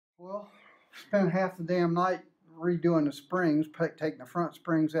Well, spent half the damn night redoing the springs, taking the front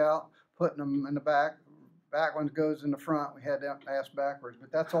springs out, putting them in the back. Back one goes in the front. We had that pass backwards,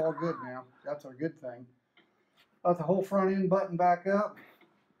 but that's all good now. That's a good thing. Got the whole front end buttoned back up.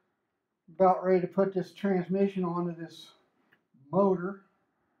 About ready to put this transmission onto this motor.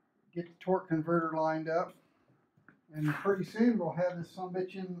 Get the torque converter lined up. And pretty soon we'll have this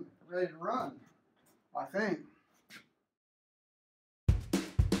sumbitch ready to run, I think.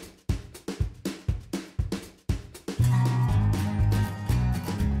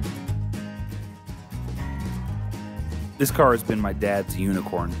 This car has been my dad's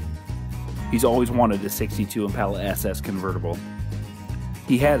unicorn. He's always wanted a 62 Impala SS convertible.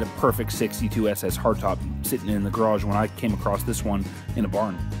 He had a perfect 62 SS hardtop sitting in the garage when I came across this one in a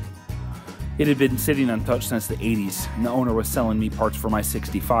barn. It had been sitting untouched since the 80s, and the owner was selling me parts for my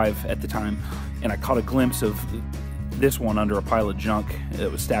 65 at the time, and I caught a glimpse of this one under a pile of junk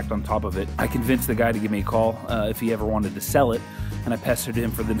that was stacked on top of it. I convinced the guy to give me a call if he ever wanted to sell it, and I pestered him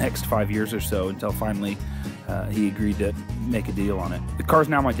for the next 5 years or so until finally he agreed to make a deal on it. The car's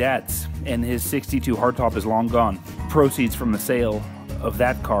now my dad's, and his 62 hardtop is long gone. Proceeds from the sale of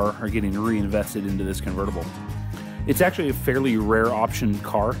that car are getting reinvested into this convertible. It's actually a fairly rare option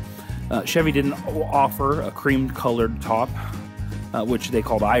car. Chevy didn't offer a cream-colored top, which they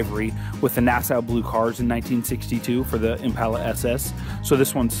called ivory, with the Nassau blue cars in 1962 for the Impala SS. So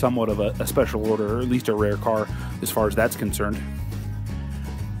this one's somewhat of a special order, or at least a rare car as far as that's concerned.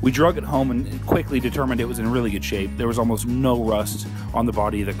 We drug it home and quickly determined it was in really good shape. There was almost no rust on the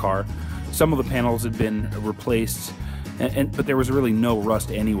body of the car. Some of the panels had been replaced, but there was really no rust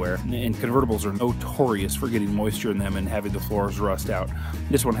anywhere. And convertibles are notorious for getting moisture in them and having the floors rust out.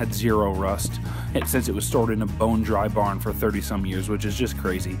 This one had zero rust, since it was stored in a bone-dry barn for 30-some years, which is just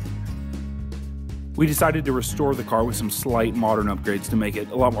crazy. We decided to restore the car with some slight modern upgrades to make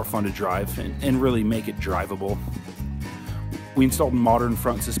it a lot more fun to drive and really make it drivable. We installed modern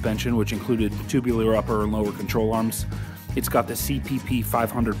front suspension, which included tubular upper and lower control arms. It's got the CPP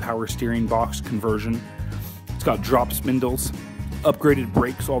 500 power steering box conversion. It's got drop spindles, upgraded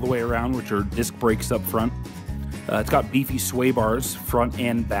brakes all the way around, which are disc brakes up front. It's got beefy sway bars, front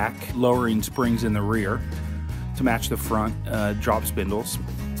and back, lowering springs in the rear to match the front drop spindles.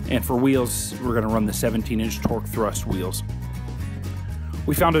 And for wheels, we're going to run the 17-inch torque thrust wheels.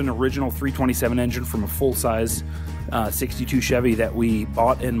 We found an original 327 engine from a full-size 62 Chevy that we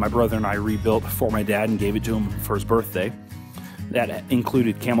bought, and my brother and I rebuilt for my dad and gave it to him for his birthday. That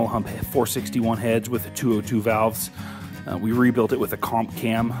included camel hump 461 heads with the 202 valves. We rebuilt it with a comp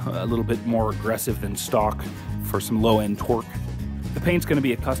cam, a little bit more aggressive than stock for some low-end torque. The paint's going to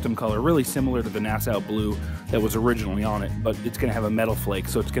be a custom color, really similar to the Nassau blue that was originally on it, but it's going to have a metal flake,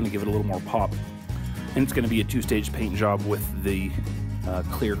 so it's going to give it a little more pop. And it's going to be a two-stage paint job with the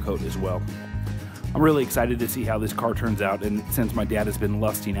clear coat as well. I'm really excited to see how this car turns out, and since my dad has been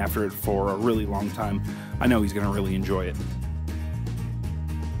lusting after it for a really long time, I know he's going to really enjoy it.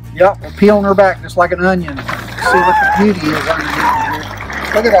 Yep, we're peeling her back just like an onion. See what the beauty is underneath here.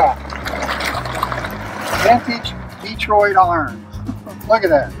 Look at that. Vintage Detroit iron. Look at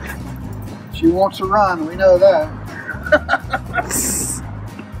that. She wants to run, we know that.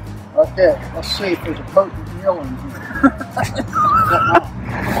 Okay, let's see if there's a potent meal in here.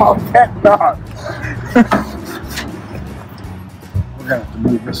 I'll bet not. We're going to have to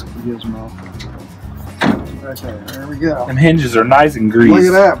move this gizmo. Right there we go. Them hinges are nice and greased. Look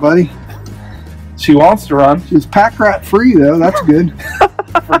at that, buddy. She wants to run. She's pack rat free, though. That's good.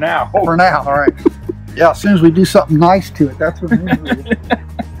 For now. For now, all right. Yeah, as soon as we do something nice to it, that's what we do.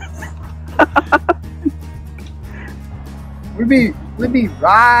 We'd be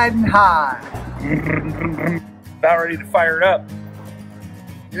riding high. About ready to fire it up.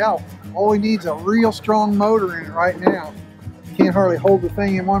 Yeah, all we need is a real strong motor in it right now. Can't hardly hold the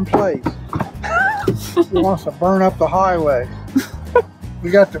thing in one place. It wants to burn up the highway. We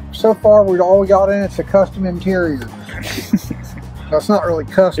got so far all we got in it's a custom interior. So it's not really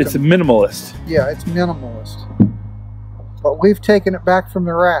custom. It's a minimalist. Yeah, it's minimalist. But we've taken it back from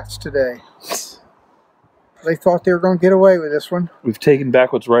the rats today. They thought they were going to get away with this one. We've taken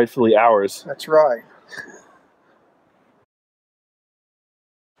back what's rightfully ours. That's right.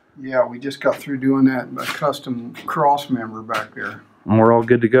 Yeah, we just got through doing that custom cross member back there. And we're all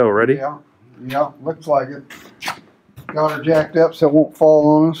good to go. Ready? Yeah, looks like it. Got her jacked up so it won't fall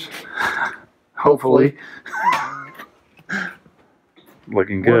on us. Hopefully.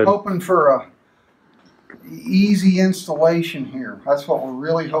 Looking good. We're hoping for a easy installation here. That's what we're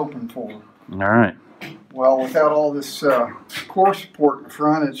really hoping for. All right. Well, without all this core support in the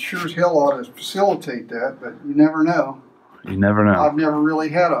front, it sure as hell ought to facilitate that, but you never know. You never know. I've never really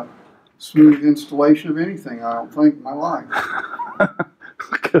had a smooth installation of anything, I don't think, in my life.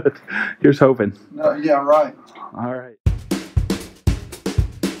 Good. Here's hoping. No, yeah, right. All right.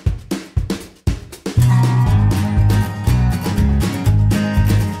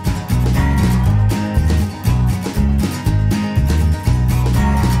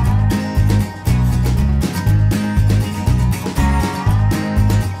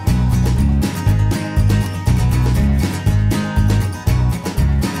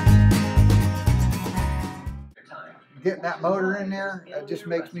 Getting that motor in there, it just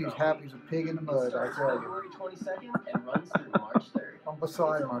makes me as happy as a pig in the mud, I tell you. I'm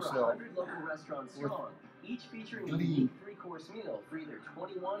beside myself. Each featuring a unique three-course meal for either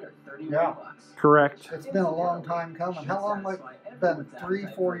 21 or 31 bucks. Correct. It's been a long time coming. How long has it been?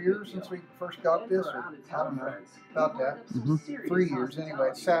 3-4 years since we first got this? Or, I don't know. About that. 3 years anyway.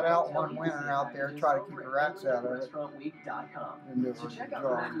 It sat out one winter out there, try to keep the rats out of it. And it was a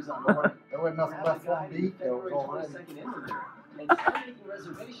job. There wasn't nothing left for them to eat though. It was all ready. That's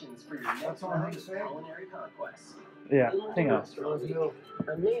the only thing to say. Yeah, hang on. There was no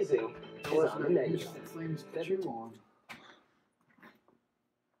amazing. There was no useful things to chew on.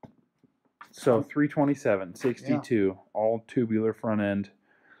 So 327, 62, all tubular front end,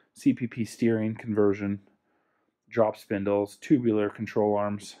 CPP steering conversion, drop spindles, tubular control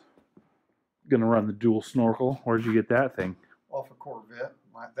arms. Gonna run the dual snorkel. Where'd you get that thing? Off a Corvette,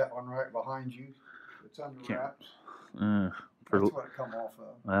 like that one right behind you. It's under wraps. That's what it come off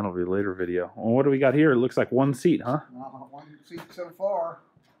of. That'll be a later video. Well, what do we got here? It looks like one seat, huh? One seat so far.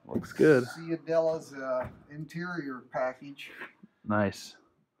 Looks good. Ciadella's interior package. Nice.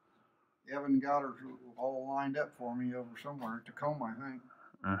 Evan got her all lined up for me over somewhere in Tacoma, I think.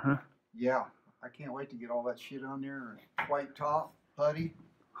 Uh-huh. Yeah, I can't wait to get all that shit on there. White top, putty.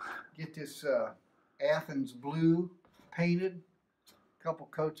 Get this Athens blue painted. A couple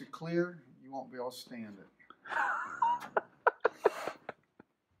coats of clear. You won't be able to stand it.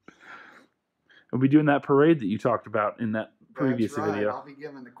 We'll be doing that parade that you talked about in that previous That's right. video. I'll be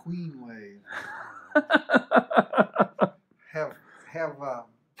giving the Queen wave. have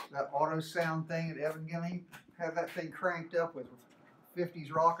that auto sound thing that Evan gave me. Have that thing cranked up with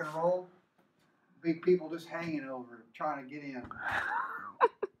 50s rock and roll. Big people just hanging over it, trying to get in.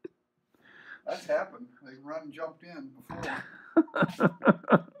 That's happened. They run and jumped in before.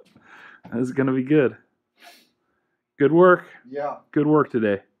 This is gonna be good. Good work. Yeah. Good work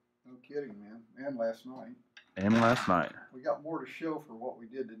today. No kidding, man. And last night. And last night. We got more to show for what we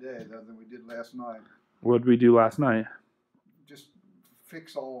did today than we did last night. What did we do last night? Just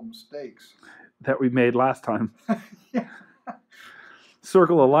fix all the mistakes. That we made last time. Yeah.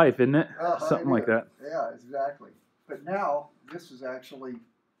 Circle of life, isn't it? Something it like is. that. Yeah, exactly. But now, this is actually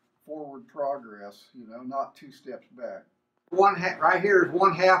forward progress, you know, not 2 steps back. Right here is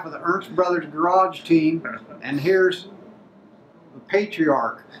one half of the Ernst Brothers garage team, and here's the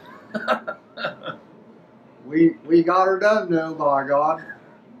patriarch. We got her done though, by God.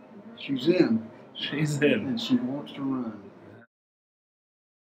 She's in. She's in. And she wants to run.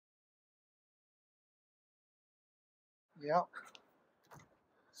 Yep.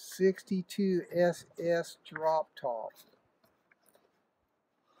 62 SS drop top.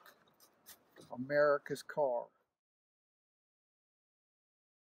 America's car.